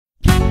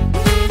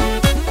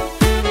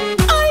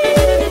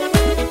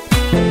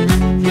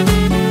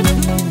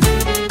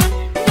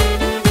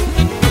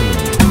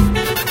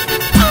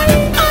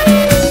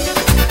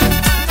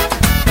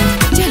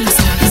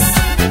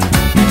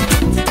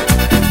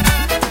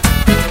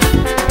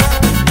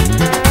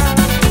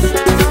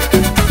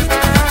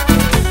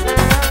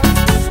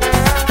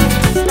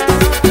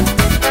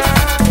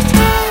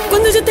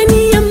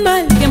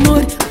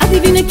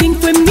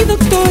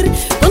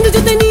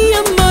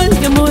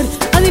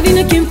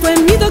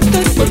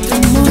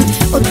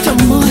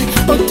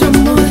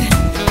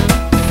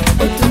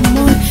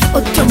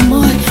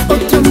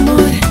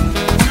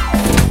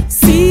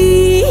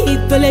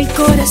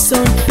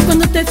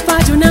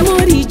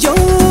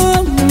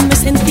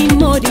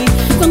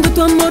cuando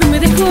tu amor me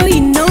dejó.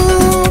 Y no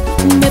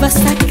me vas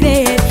a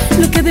creer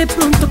lo que de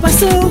pronto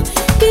pasó,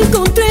 que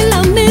encontré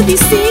la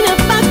medicina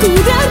para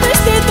curarme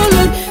este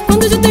dolor.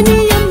 Cuando yo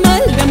tenía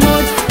mal de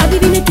amor,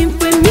 adivine quién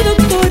fue mi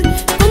doctor.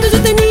 Cuando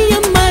yo tenía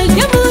mal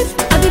de amor,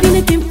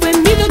 adivine quién fue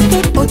mi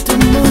doctor. Otro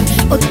amor,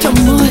 otro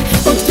amor,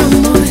 otro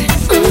amor,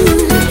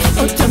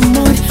 otro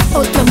amor,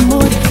 otro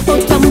amor,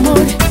 otro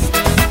amor.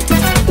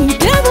 Un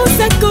clavo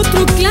saca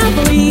otro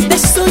clavo y de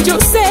eso yo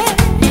sé.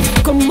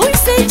 ¿Cómo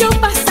hice yo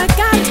para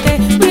sacarte?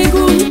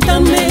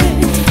 Pregúntame.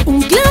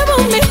 Un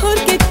clavo mejor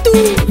que tú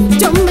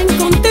yo me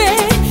encontré.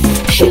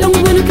 Y lo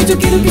bueno es que yo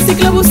quiero que ese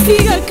clavo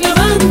siga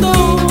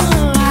clavando.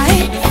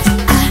 Ay,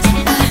 ay,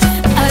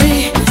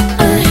 ay,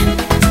 ay,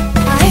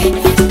 ay,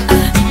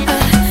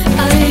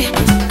 ay.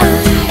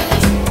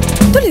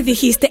 Tú le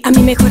dijiste a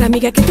mi mejor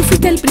amiga que tú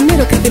fuiste el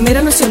primero, que el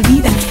primero no se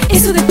olvida.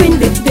 Eso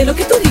depende de lo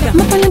que tú digas.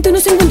 Más para adelante uno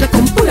se encuentra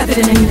con pura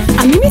adrenalina.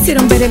 A mí me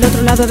hicieron ver el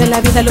otro lado de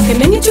la vida, lo que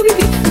me han hecho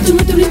vivir. Tú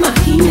no te lo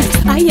imaginas.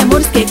 Hay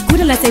amores que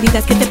curan las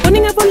heridas, que te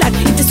ponen a volar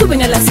y te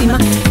suben a la cima.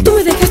 Tú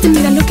me dejaste,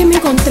 mira lo que me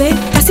encontré.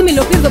 Casi me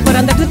lo pierdo por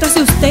andar detrás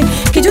de usted.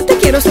 Que yo te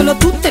quiero, solo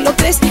tú te lo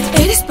crees.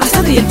 Eres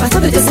pasado y el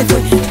pasado ya se fue.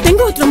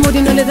 Tengo otro amor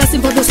y no le das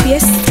por los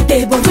pies.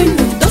 Te borro en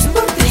un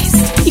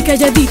 2x3. Y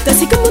calladita,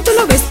 así como tú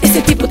lo ves,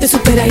 ese tipo te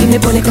supera y me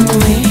pone como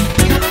es.